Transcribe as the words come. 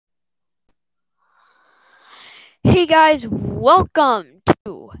Hey guys, welcome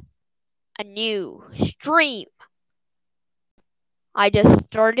to a new stream. I just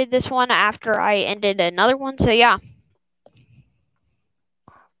started this one after I ended another one, so yeah.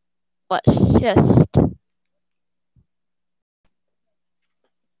 Let's just...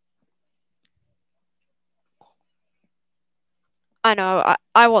 I know,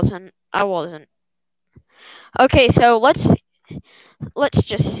 I wasn't. Okay, so let's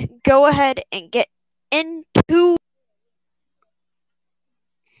just go ahead and get into...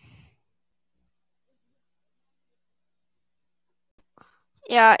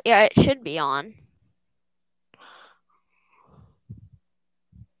 Yeah, it should be on.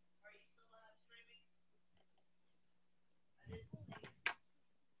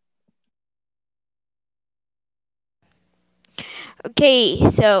 Okay,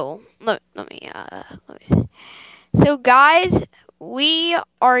 so let me see. So guys, we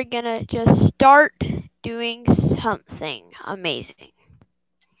are gonna just start doing something amazing.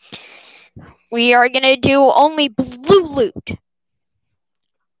 We are gonna do only blue loot.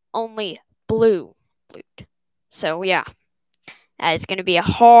 Only blue loot. So yeah, that is gonna be a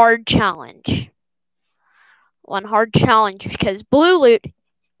hard challenge. One hard challenge because blue loot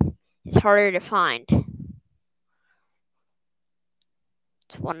is harder to find.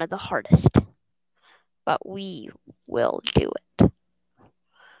 It's one of the hardest. But we will do it.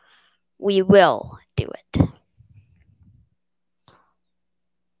 We will do it.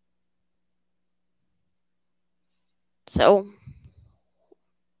 So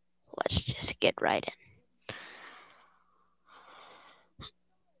let's just get right in.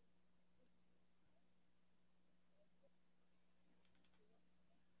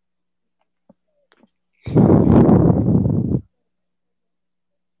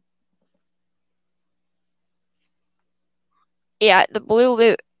 Yeah, the blue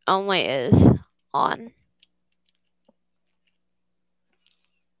loot only is on.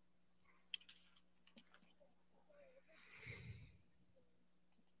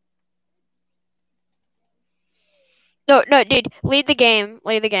 No, dude, leave the game.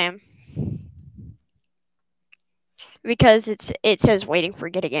 Because it says waiting for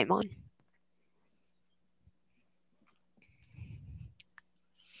GetAGameOn.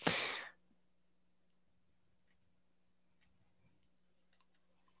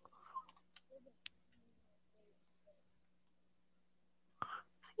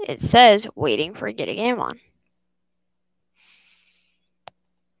 It says waiting for GetAGameOn.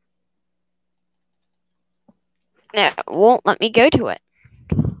 No, it won't let me go to it.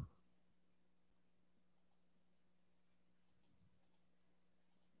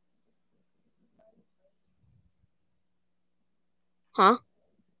 Huh?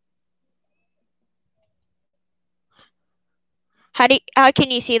 How can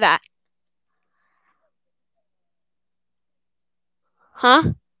you see that?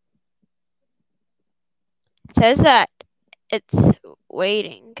 Huh? It says that it's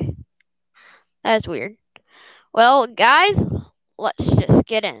waiting. That's weird. Well, guys, let's just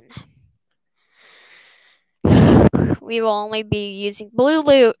get in. We will only be using blue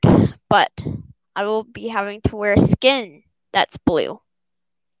loot, but I will be having to wear a skin that's blue.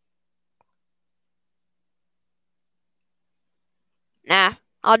 Nah,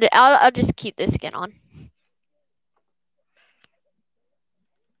 I'll just keep this skin on.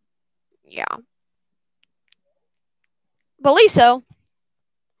 Yeah. Believe so.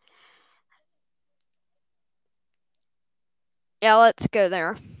 Yeah, let's go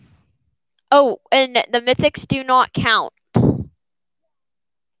there. Oh, and the mythics do not count.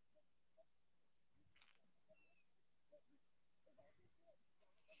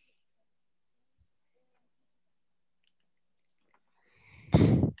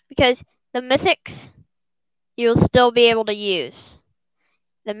 Because the mythics you'll still be able to use.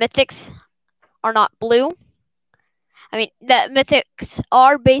 The mythics are not blue. I mean, the mythics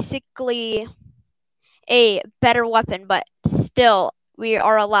are basically a better weapon, but still we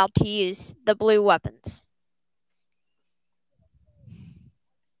are allowed to use the blue weapons.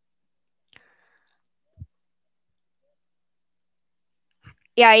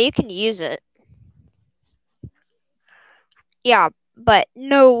 Yeah, you can use it. Yeah, but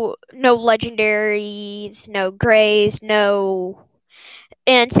no legendaries, no grays, no.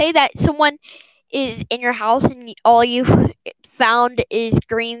 And say that someone is in your house and all you found is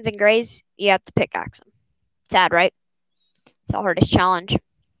greens and grays, you have to pickaxe them. Sad, right? It's the hardest challenge.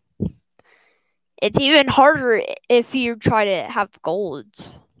 It's even harder if you try to have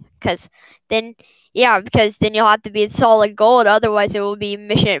golds, because then you'll have to be in solid gold. Otherwise, it will be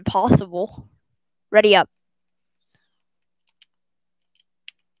mission impossible. Ready up.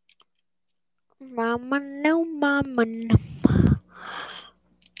 Mama no, mama no.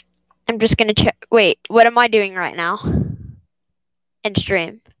 I'm just gonna check. Wait, what am I doing right now? In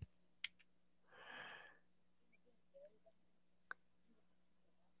stream.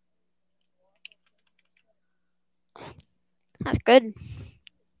 That's good.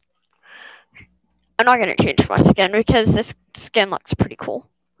 I'm not gonna change my skin because this skin looks pretty cool,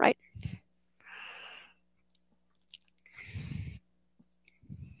 right?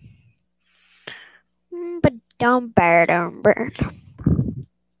 But don't burn.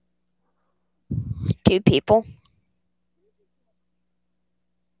 2 people.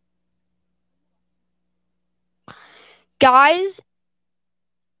 Guys,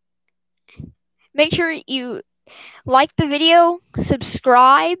 make sure you like the video,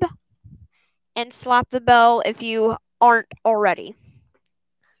 subscribe, and slap the bell if you aren't already.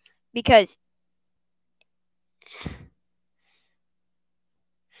 Because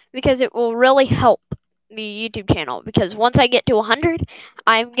it will really help the YouTube channel. Because once I get to 100,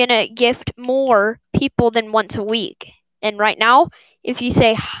 I'm gonna gift more people than once a week. And right now, if you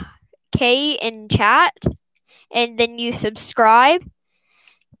say K in chat and then you subscribe,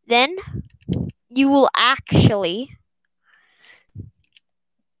 then you will actually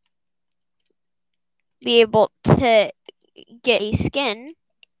be able to get a skin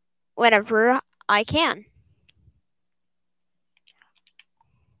whenever I can.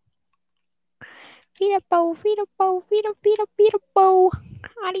 Feed a bow, feed a bow, feed a feed a feed a bow.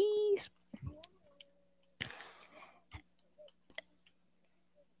 Hotties.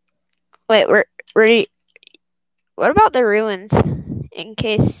 Wait, we're what about the ruins? In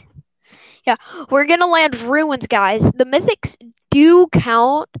case, yeah, we're gonna land ruins, guys. The mythics do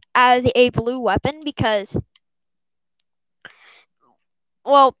count as a blue weapon because,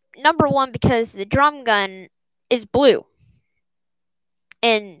 well, number one, because the drum gun is blue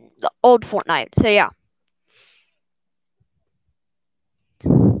in the old Fortnite. So yeah.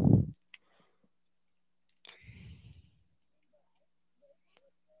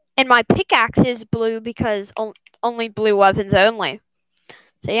 And my pickaxe is blue because only blue weapons only.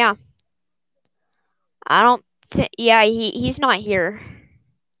 So yeah. I don't think. Yeah, he's not here.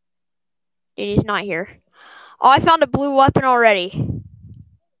 Dude, he's not here. Oh, I found a blue weapon already.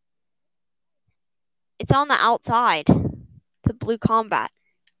 It's on the outside. The blue combat.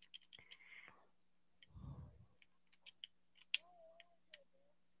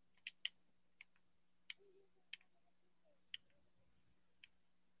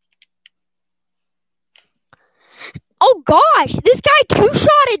 Oh gosh, this guy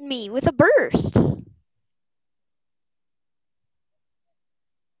two-shotted me with a burst.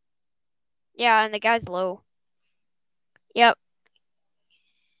 Yeah, and the guy's low. Yep.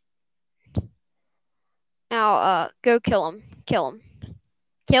 Now, go kill him. Kill him.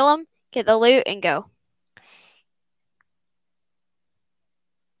 Kill him, get the loot, and go.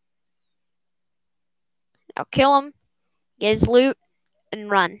 Now kill him, get his loot,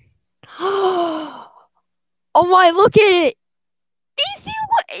 and run. Oh my, look at it! You see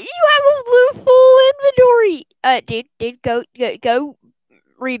what? You have a blue full inventory. Dude, go,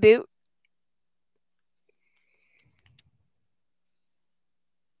 reboot.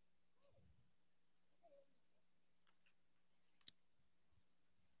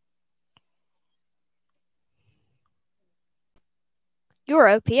 You're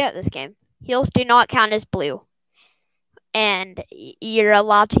OP at this game. Heals do not count as blue, and you're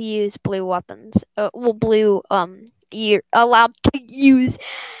allowed to use blue weapons. You're allowed to use.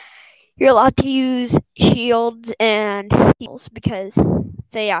 You're allowed to use shields and heals because.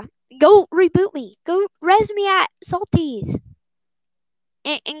 So yeah, go reboot me. Go res me at Salties.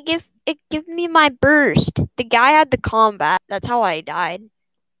 And give me my burst. The guy had the combat. That's how I died.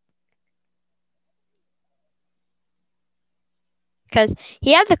 Because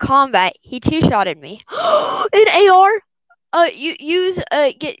he had the combat. He two-shotted me. An AR. You use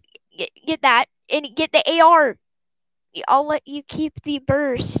get that and get the AR. I'll let you keep the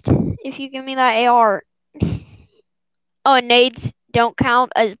burst if you give me that AR. Oh, and nades don't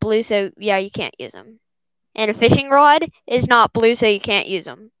count as blue, so yeah, you can't use them. And a fishing rod is not blue, so you can't use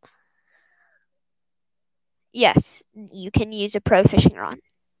them. Yes, you can use a pro fishing rod.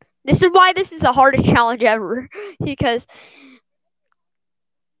 This is why this is the hardest challenge ever. Because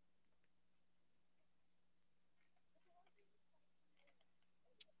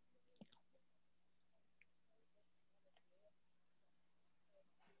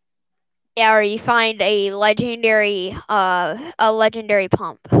yeah, or you find a legendary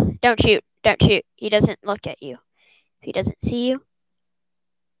pump. Don't shoot. Don't shoot. He doesn't look at you. If he doesn't see you,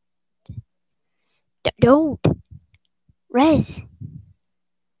 don't. Res.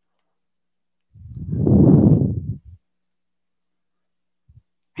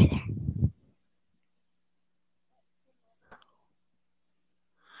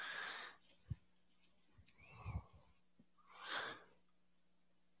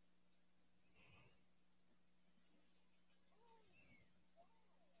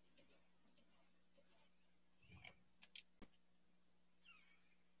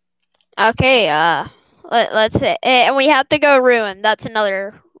 Okay, let's say, and we have to go ruin. That's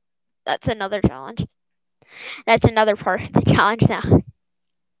another challenge. That's another part of the challenge now.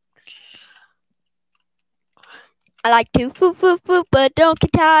 I like to foop foop foop, but don't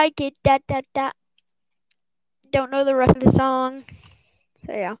get tired, get that that that. Don't know the rest of the song,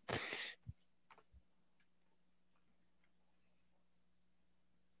 so yeah.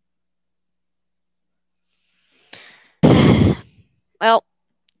 Well,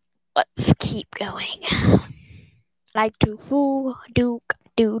 let's keep going. Like to fool, do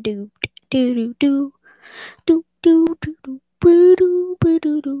do do do do do do do do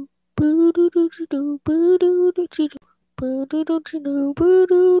do do.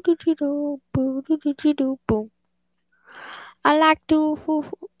 I like to fool.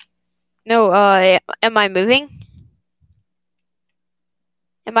 No, am I moving?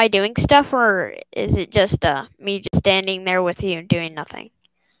 Am I doing stuff, or is it just me just standing there with you and doing nothing?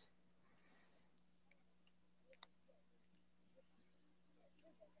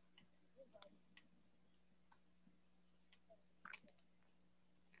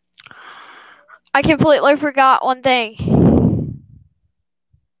 I completely forgot one thing.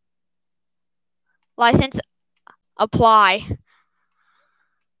 License apply.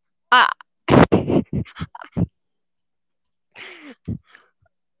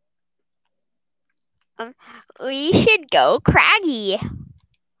 We should go craggy.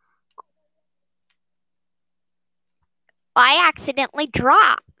 I accidentally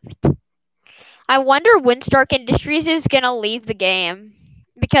dropped. I wonder when Stark Industries is gonna leave the game.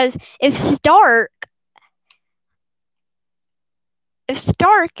 Because if Stark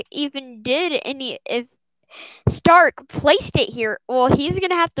even did any, if Stark placed it here, well, he's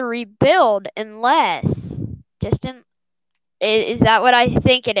gonna have to rebuild unless distant. Is that what I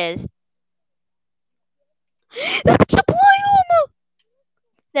think it is? That's a llama.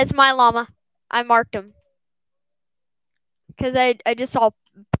 That's my llama. I marked him because I just saw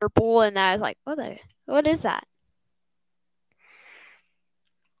purple and I was like, what is that?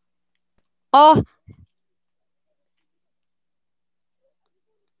 Oh.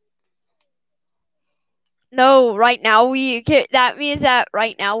 No, right now that means that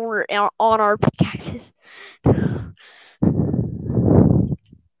right now we're on our pickaxes.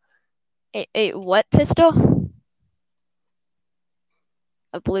 A what pistol?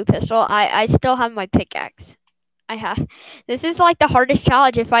 A blue pistol? I still have my pickaxe. I have. This is like the hardest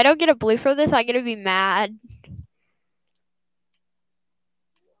challenge. If I don't get a blue for this, I'm gonna be mad.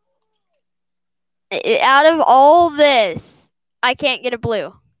 Out of all this, I can't get a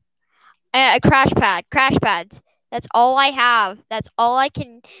blue. A crash pads. That's all I have. That's all I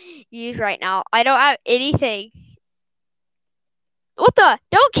can use right now. I don't have anything. What the?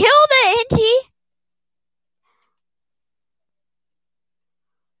 Don't kill the Hingy.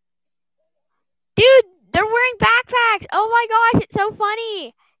 Dude, they're wearing backpacks. Oh my gosh, it's so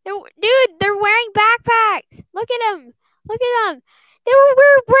funny. They're wearing backpacks. Look at them. Look at them. They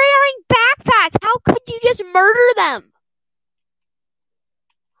were wearing backpacks. How could you just murder them?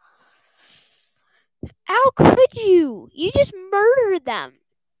 How could you? You just murdered them.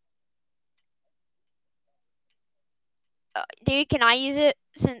 Dude, can I use it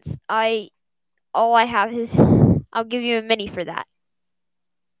since all I have is I'll give you a mini for that.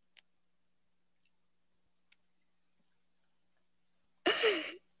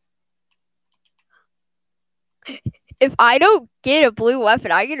 If I don't get a blue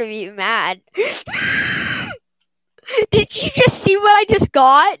weapon, I'm gonna be mad. Did you just see what I just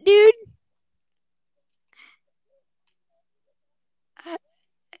got, dude?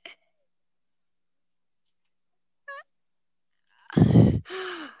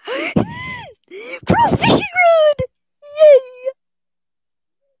 Pro fishing rod! Yay!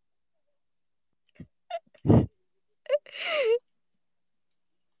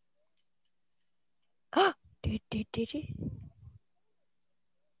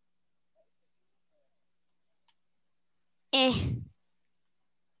 Eh.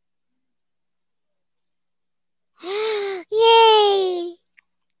 Yay!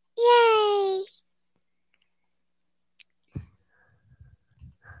 Yay!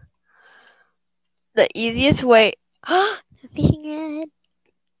 The easiest way. Fishing rod.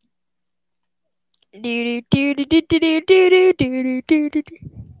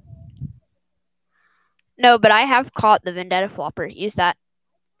 No, but I have caught the Vendetta Flopper. Use that.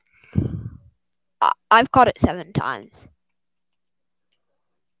 I've caught it 7 times.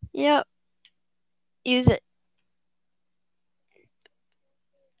 Yep. Use it.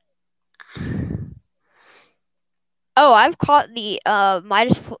 Oh, I've caught the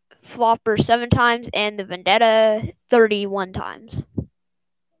Midas Flopper 7 times and the Vendetta 31 times.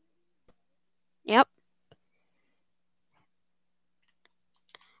 Yep.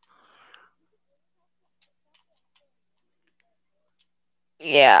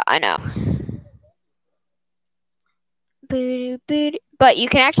 Yeah, I know. But you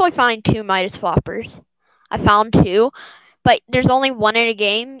can actually find 2 Midas floppers. I found 2, but there's only 1 in a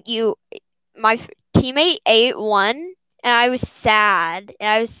game. My teammate ate 1, and I was sad. And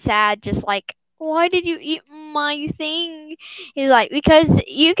I was sad, just like, why did you eat my thing? He's like, because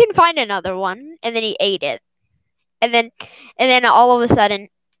you can find another one, and then he ate it, and then all of a sudden,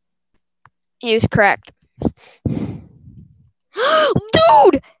 he was correct.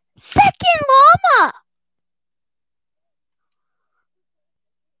 Dude, second llama.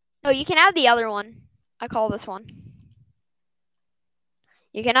 Oh, you can have the other one. I call this one.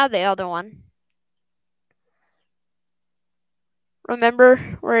 You can have the other one. Remember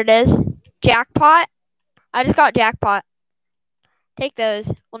where it is? Jackpot. I just got jackpot. Take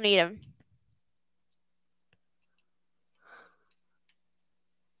those. We'll need them.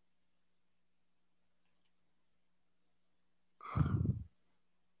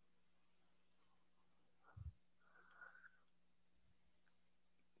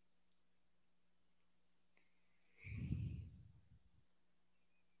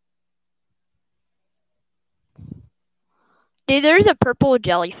 Dude, there's a purple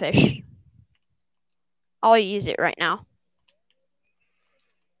jellyfish. I'll use it right now.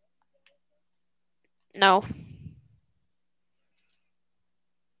 No.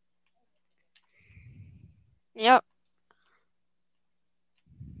 Yep.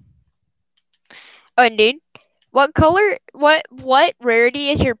 Oh, and dude, what color? What rarity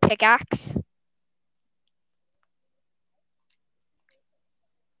is your pickaxe?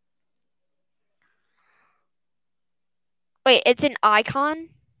 Wait, it's an icon.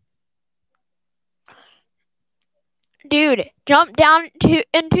 Dude, jump down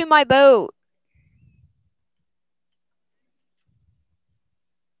into my boat.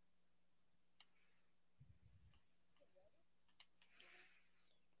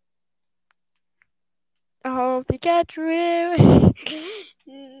 Oh, Pikachu!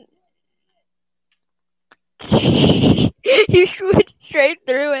 You went straight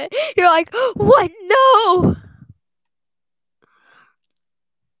through it. You're like, what? No.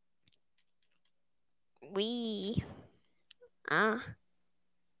 We.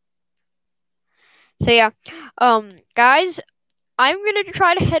 So yeah, guys, I'm gonna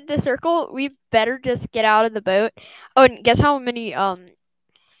try to head to circle. We better just get out of the boat. Oh, and guess how many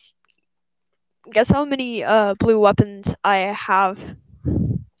blue weapons I have?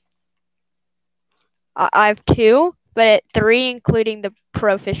 I have 2, but 3 including the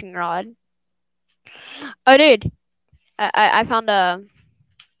pro fishing rod. Oh, dude, I found a.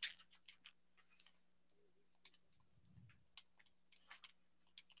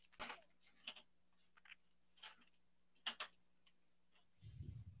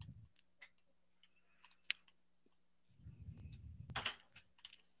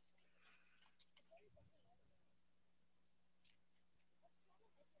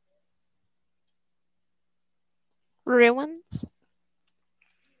 Ruins.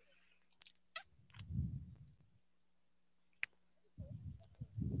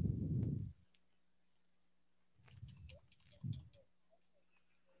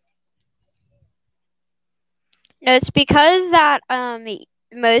 No, it's because that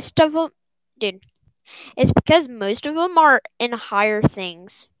most of them, dude. It's because most of them are in higher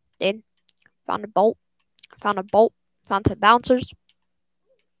things, dude. Found a bolt. Found a bolt. Found some bouncers.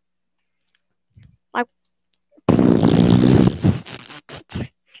 Like.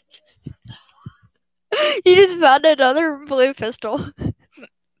 You just found another blue pistol.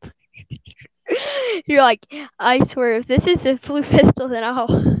 You're like, I swear, if this is a blue pistol, then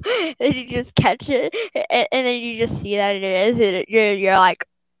I'll. And you just catch it, and then you just see that it is, and you're like,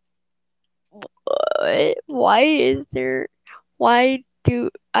 what? Why is there? Why do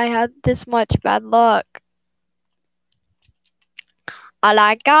I have this much bad luck? All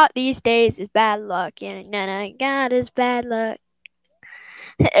I got these days is bad luck, and none I got is bad luck.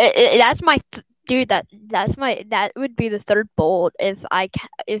 That's my dude. That would be the 3rd bolt if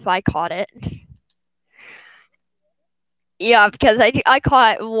I caught it. Yeah, because I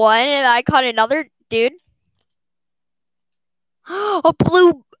caught one and I caught another dude. A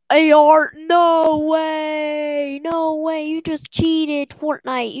blue AR. No way. No way. You just cheated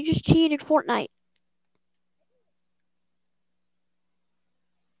Fortnite. You just cheated Fortnite.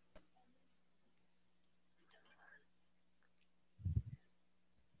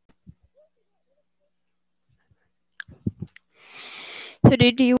 So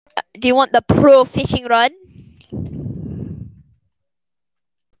do you want the pro fishing rod?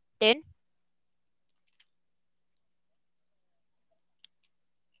 Dude?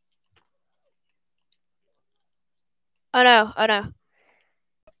 Oh no! Oh no!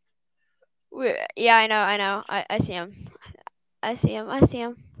 Yeah, I know. I know. I see him. I see him. I see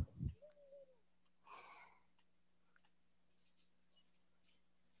him.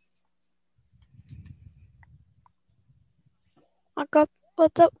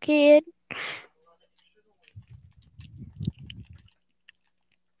 What's up, kid?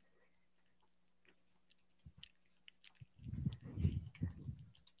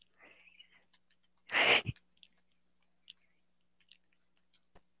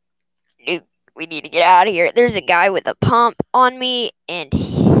 Dude, we need to get out of here. There's a guy with a pump on me, and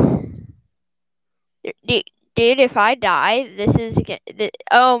dude, if I die, this is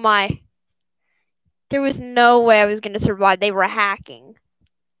oh my. There was no way I was gonna survive. They were hacking.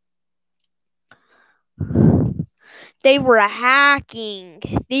 They were hacking.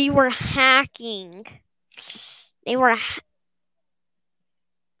 They were hacking. They were.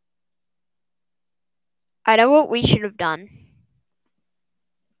 I know what we should have done.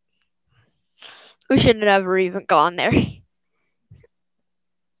 We should have never even gone there.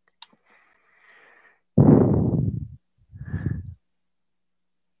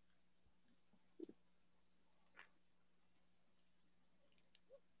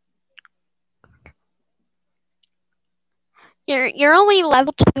 You're only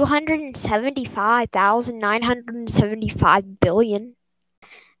level 275,975 billion.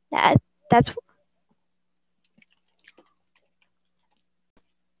 That's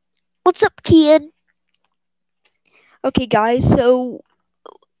what's up, kid. Okay, guys. So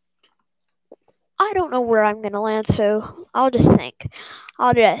I don't know where I'm gonna land, so I'll just think.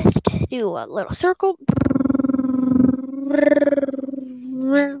 I'll just do a little circle.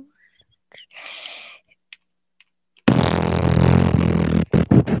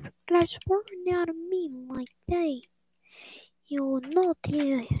 That's working out of me like that. You're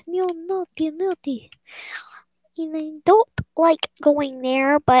naughty. And I don't like going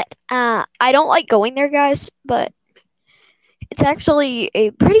there, but I don't like going there, guys. But it's actually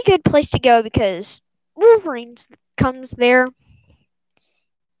a pretty good place to go because Wolverine comes there.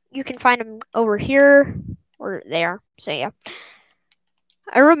 You can find him over here or there. So yeah.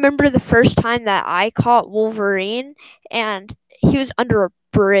 I remember the first time that I caught Wolverine, and he was under a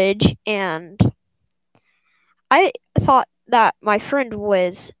bridge, and I thought that my friend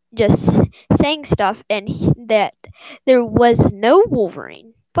was just saying stuff and that there was no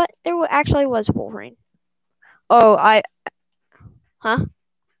Wolverine, but there actually was Wolverine. Oh, huh?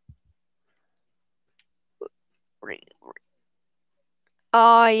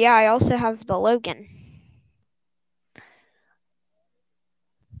 Yeah, I also have the Logan.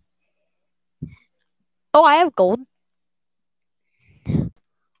 Oh, I have gold.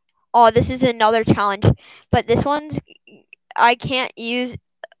 Oh, this is another challenge, but this one's I can't use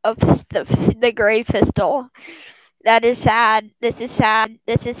the gray pistol. That is sad. This is sad.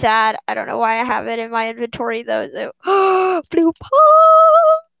 This is sad. I don't know why I have it in my inventory though. Blue pop.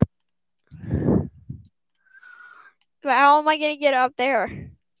 But how am I gonna get up there?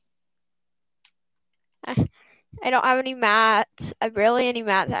 I don't have any mats. I barely any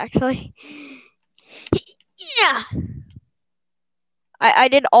mats actually. Yeah. I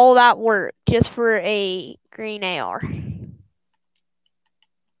did all that work just for a green AR.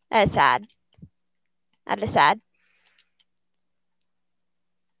 That is sad. That is sad.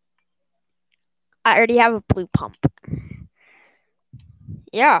 I already have a blue pump.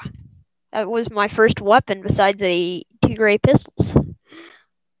 Yeah. That was my first weapon besides two gray pistols.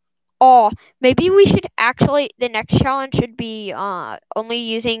 Oh, maybe we should actually. The next challenge should be only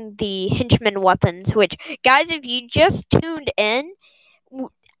using the henchman weapons. Which, guys, if you just tuned in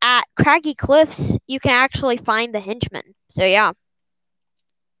at Craggy Cliffs, you can actually find the henchmen. So yeah,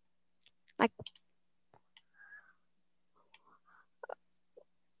 like,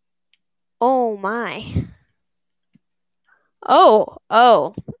 oh my,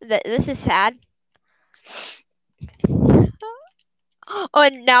 this is sad. Oh,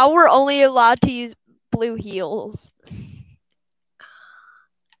 and now we're only allowed to use blue heels.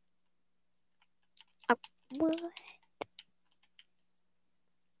 What?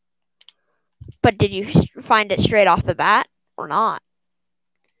 But did you find it straight off the bat or not?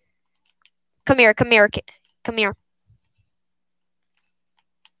 Come here, come here, come here.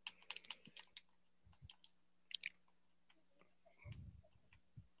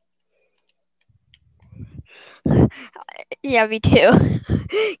 Yeah, me too.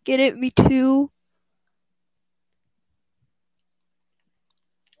 Get it? Me too.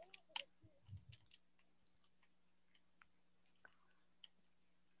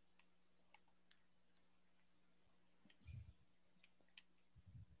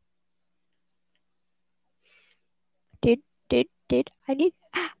 dude. I need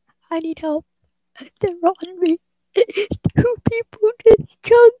help. They're on me. 2 people just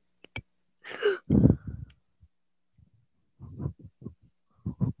jumped.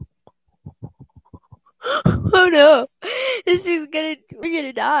 Oh no. We're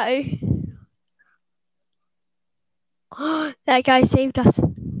gonna die. That guy saved us.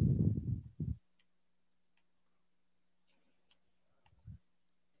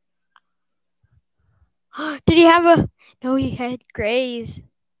 Did he have a... No, he had grays.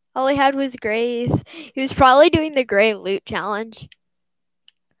 All he had was grays. He was probably doing the gray loot challenge.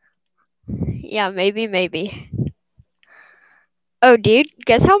 Yeah, maybe. Oh, dude,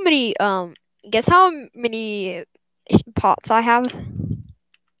 guess how many pots I have?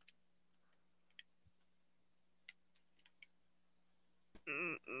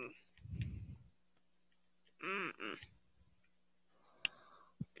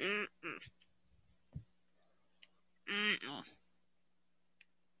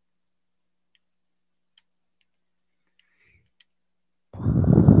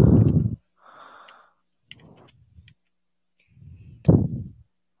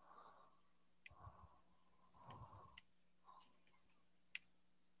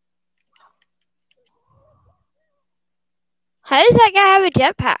 How does that guy have a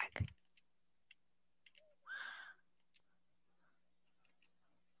jetpack?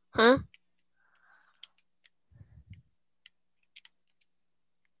 Huh?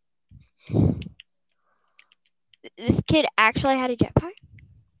 This kid actually had a jetpack?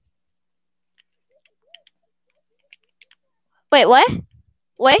 Wait, what?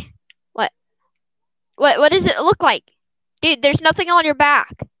 Wait, what? What does it look like? Dude, there's nothing on your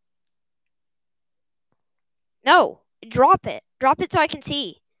back. No, drop it. Drop it so I can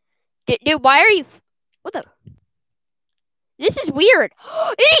see. Dude, why are you... What the... This is weird.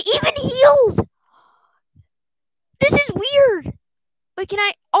 It even heals. This is weird. Wait, can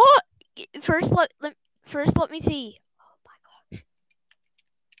I... Oh, first let me see. Oh my gosh.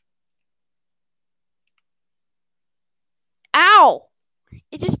 Ow.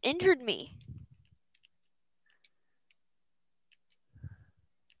 It just injured me.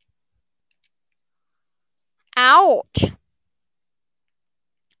 Ouch.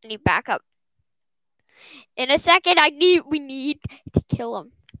 I need backup. In a second, we need to kill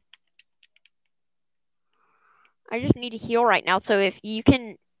him. I just need to heal right now. So if you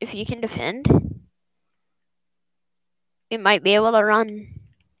can defend, we might be able to run.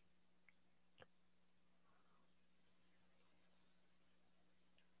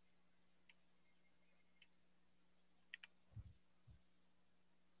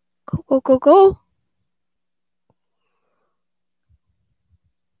 Go.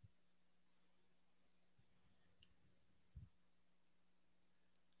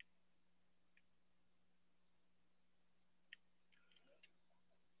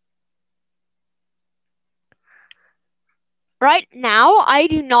 Right now, I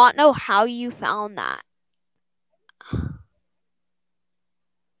do not know how you found that.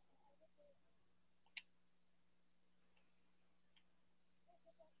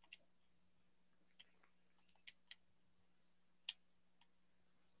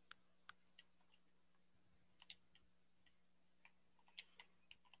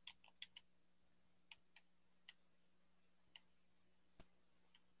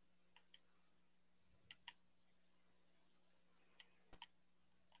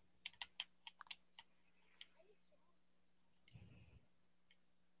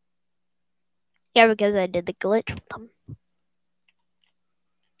 Yeah, because I did the glitch with them.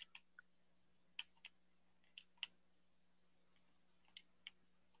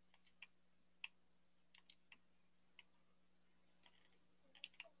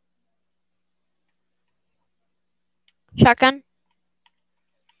 Shotgun.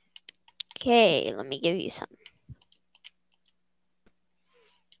 Okay, let me give you some.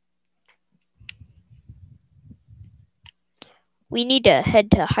 We need to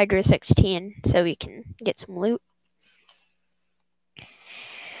head to Hydra 16 so we can get some loot.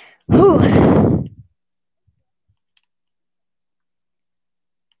 Whew.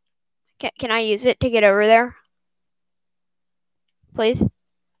 Can I use it to get over there? Please?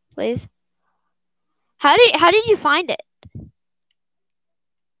 How did you find it?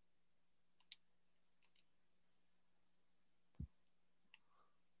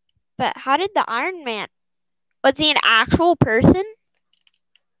 But how did the Iron Man... Was he an actual person?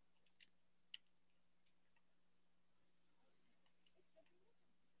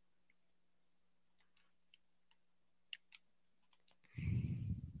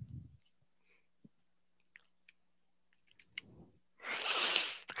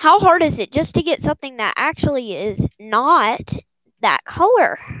 How hard is it just to get something that actually is not that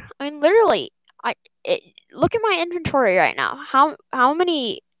color. I mean, literally, look at my inventory right now. How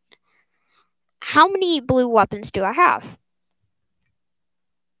many blue weapons do I have?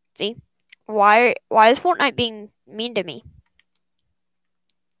 See, why is Fortnite being mean to me?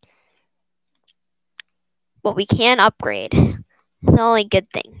 But we can upgrade. It's the only good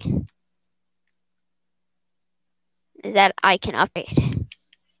thing is that I can upgrade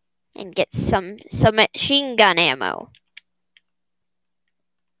and get some machine gun ammo.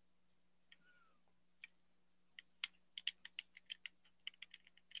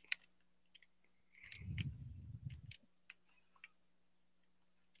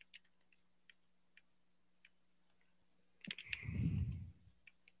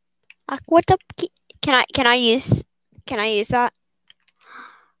 What up? Can I use that?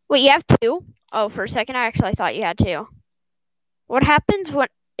 Wait, you have two? Oh, for a second I actually thought you had two. What happens when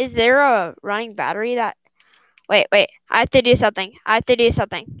is there a running battery that Wait, I have to do something.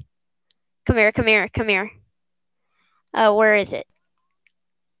 Come here. Where is it?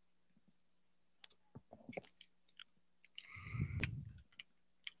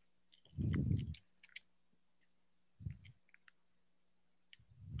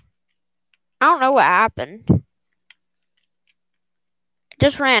 I don't know what happened. It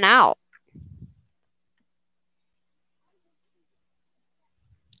just ran out.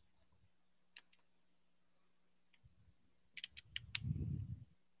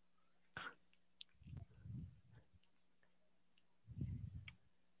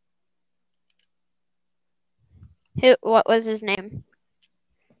 What was his name?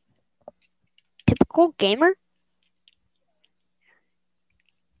 Typical gamer?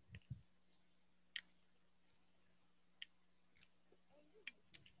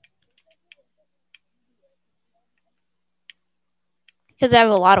 Because I have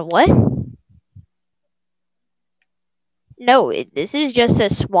a lot of what? No, this is just a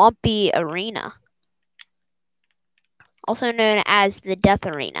swampy arena. Also known as the Death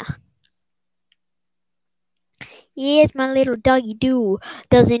Arena. Yes, my little doggy do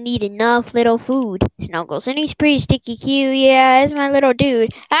doesn't need enough little food. Snuggles, and he's pretty sticky cute. Yeah, it's my little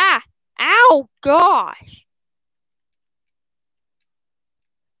dude. Ah! Ow! Gosh!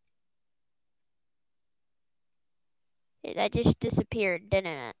 That just disappeared,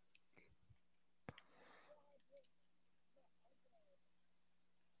 didn't it?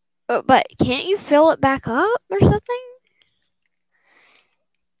 But can't you fill it back up or something?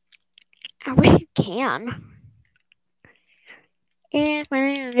 I wish you can. Yes,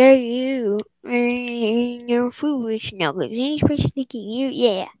 my little doggy, your food, Snuggles, and he's pretty sticky cute.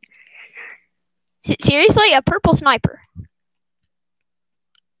 Yeah. Seriously, a purple sniper.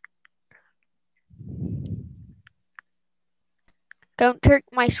 Don't turk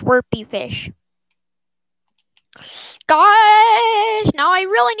my swirpy fish. Gosh, now I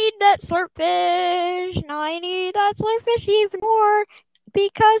really need that slurp fish. Now I need that slurp fish even more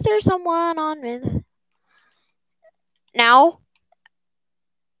because there's someone on with. Now.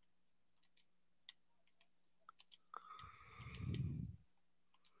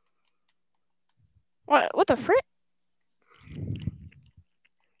 What the frick?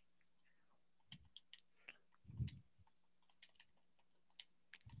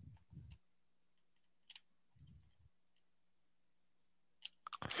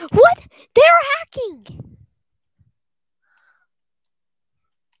 What? They're hacking.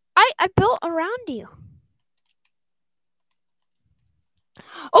 I built around you.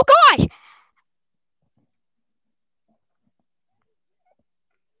 Oh gosh!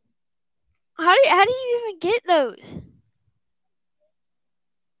 How do you even get those?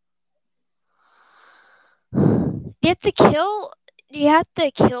 Do you have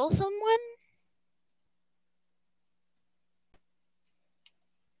to kill someone?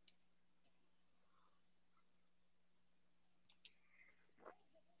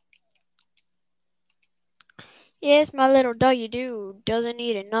 Yes, my little doggy dude doesn't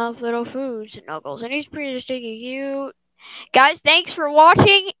eat enough little food, Snuggles, and he's pretty sticky cute. Guys, thanks for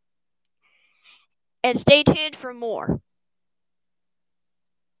watching, and stay tuned for more.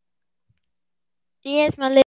 Yes, my little